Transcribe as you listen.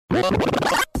The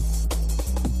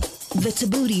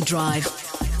Tabooty Drive.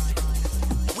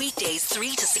 Weekdays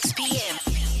 3 to 6 p.m.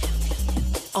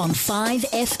 on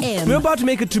 5FM. We're about to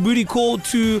make a Tabooty call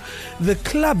to the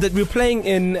club that we're playing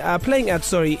at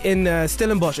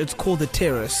Stellenbosch. It's called the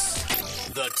Terrace.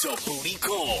 The Tabooty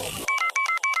Call.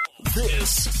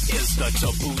 This is the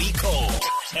Tabooty Call.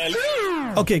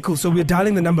 Hello. Okay, cool. So we're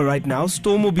dialing the number right now.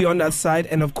 Storm will be on that side.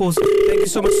 And of course, thank you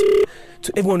so much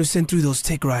to everyone who sent through those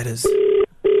tech riders.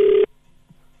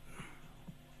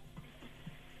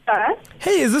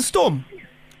 Hey, is this Storm?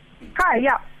 Hi,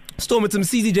 yeah. Storm, it's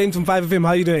Msizi James from 5FM. How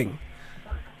are you doing?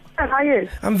 How are you?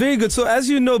 I'm very good. So as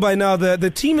you know by now, the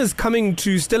team is coming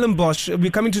to Stellenbosch. We're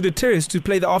coming to the Terrace to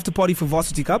play the after party for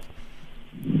Varsity Cup.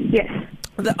 Yes.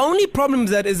 The only problem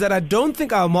is that I don't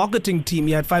think our marketing team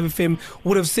here at 5FM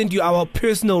would have sent you our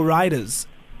personal riders.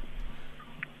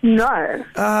 No.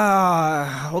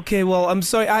 Okay. Well, I'm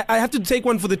sorry. I have to take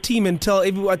one for the team and tell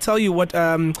you what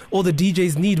all the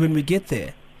DJs need when we get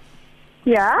there.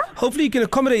 Yeah? Hopefully you can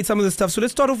accommodate some of the stuff. So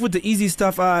let's start off with the easy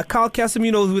stuff. Cassim,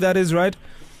 you know who that is, right?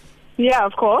 Yeah,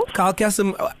 of course.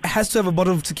 Cassim has to have a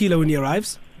bottle of tequila when he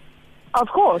arrives. Of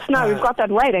course. No, we've got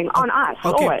that waiting on us,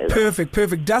 Okay, always. perfect.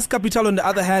 Kapital, on the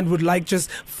other hand, would like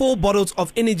just 4 bottles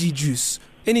of energy drinks.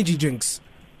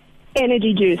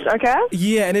 Energy juice, okay?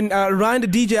 Yeah, and then Ryan, the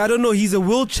DJ, I don't know, he's a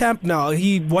world champ now.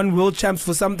 He won world champs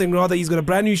for something or other. He's got a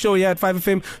brand new show here at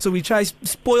 5FM, so we try to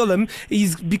spoil him.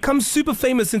 He's become super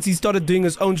famous since he started doing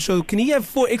his own show. Can he have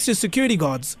 4 extra security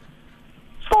guards?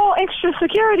 4 extra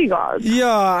security guards?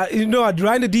 Yeah, you know,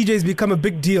 Ryan, the DJ, has become a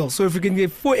big deal. So if we can get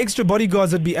 4 extra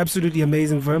bodyguards, that'd be absolutely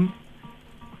amazing for him.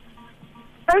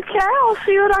 Okay, I'll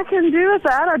see what I can do with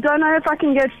that. I don't know if I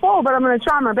can get 4, but I'm going to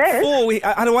try my best. 4,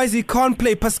 otherwise he can't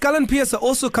play. Pascal and Pearce are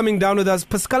also coming down with us.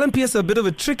 Pascal and Pearce are a bit of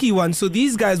a tricky one, so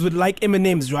these guys would like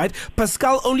M&Ms, right?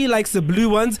 Pascal only likes the blue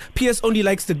ones. Pearce only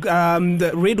likes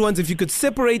the red ones. If you could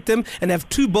separate them and have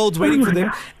 2 bowls waiting for them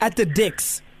at the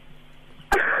decks.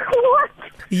 What?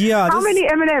 Yeah. How many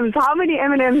M&Ms? How many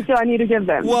M&Ms do I need to give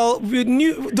them? Well,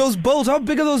 those bowls, how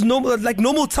big are those normal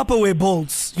Tupperware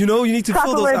bowls? You know, you need to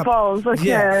fill those up. Tupperware bowls, okay.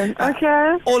 Yeah.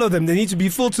 Okay. All of them, they need to be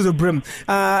full to the brim.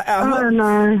 Oh,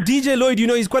 no. DJ Loyd, you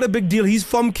know, he's quite a big deal. He's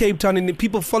from Cape Town and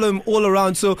people follow him all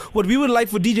around. So what we would like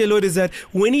for DJ Loyd is that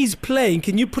when he's playing,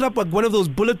 can you put up like one of those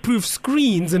bulletproof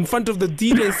screens in front of the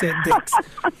DJ set decks?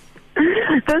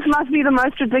 This must be the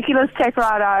most ridiculous tech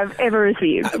ride I've ever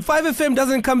received. 5FM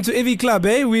doesn't come to every club,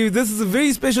 eh? This is a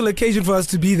very special occasion for us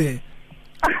to be there.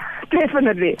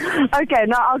 Definitely. Okay,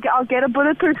 now I'll get a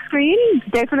bulletproof screen,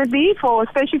 definitely,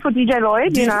 especially for DJ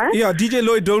Loyd, you know? Yeah, DJ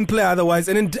Loyd don't play otherwise.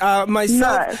 And then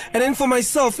myself, No. And then for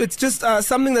myself, it's just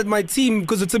something that my team,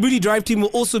 because the Tabooty Drive team will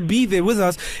also be there with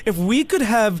us. If we could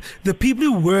have the people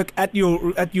who work at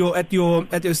your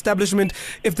establishment,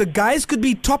 if the guys could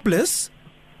be topless.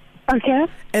 Okay.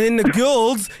 And then the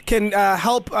girls can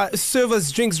help serve us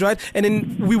drinks, right? And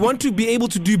then we want to be able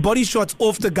to do body shots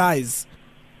off the guys.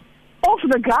 Off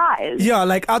the guys? Yeah,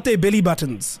 like out their belly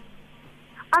buttons.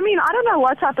 I mean, I don't know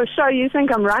what type of show you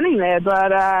think I'm running there,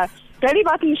 but belly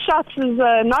button shots is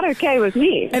not okay with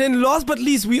me. And then last but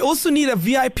least, we also need a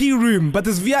VIP room. But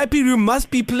this VIP room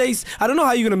must be placed. I don't know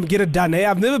how you're going to get it done.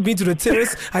 I've never been to the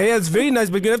Terrace. I hear it's very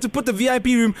nice, but you have to put the VIP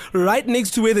room right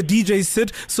next to where the DJs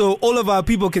sit so all of our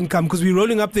people can come because we're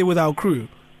rolling up there with our crew.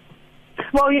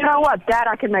 Well, you know what? That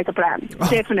I can make a plan.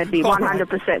 Definitely,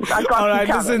 100%. I got all right,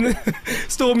 you covered. listen,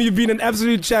 Storm, you've been an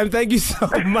absolute champ. Thank you so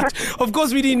much. Of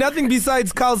course, we need nothing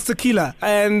besides Carl's tequila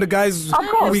and the guys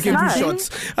we can do shots.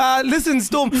 Listen,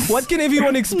 Storm, what can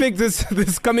everyone expect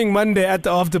this coming Monday at the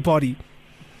after party?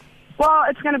 Well,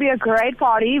 it's going to be a great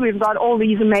party. We've got all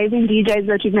these amazing DJs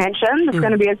that you've mentioned. It's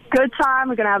going to be a good time.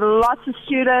 We're going to have lots of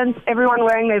students, everyone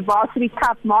wearing their Varsity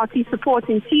Cup Marty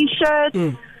supporting T-shirts.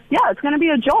 Yeah, it's going to be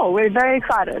a joy. We're very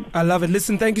excited. I love it.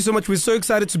 Listen, thank you so much. We're so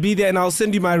excited to be there, and I'll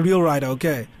send you my real rider,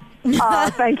 okay?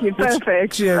 Thank you.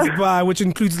 Perfect. Cheers. Bye. Which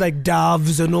includes like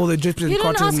doves and all the drips and You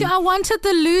didn't cotton. ask. I wanted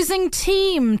the losing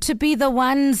team to be the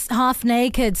ones half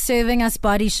naked serving us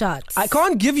body shots. I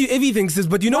can't give you everything, sis,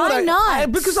 but you know Why what?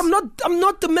 not? Because I'm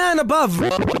not the man above. The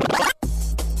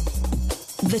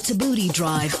Tabooty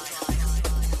Drive.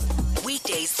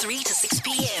 Weekdays 3 to 6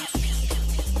 p.m.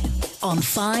 on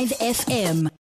 5FM.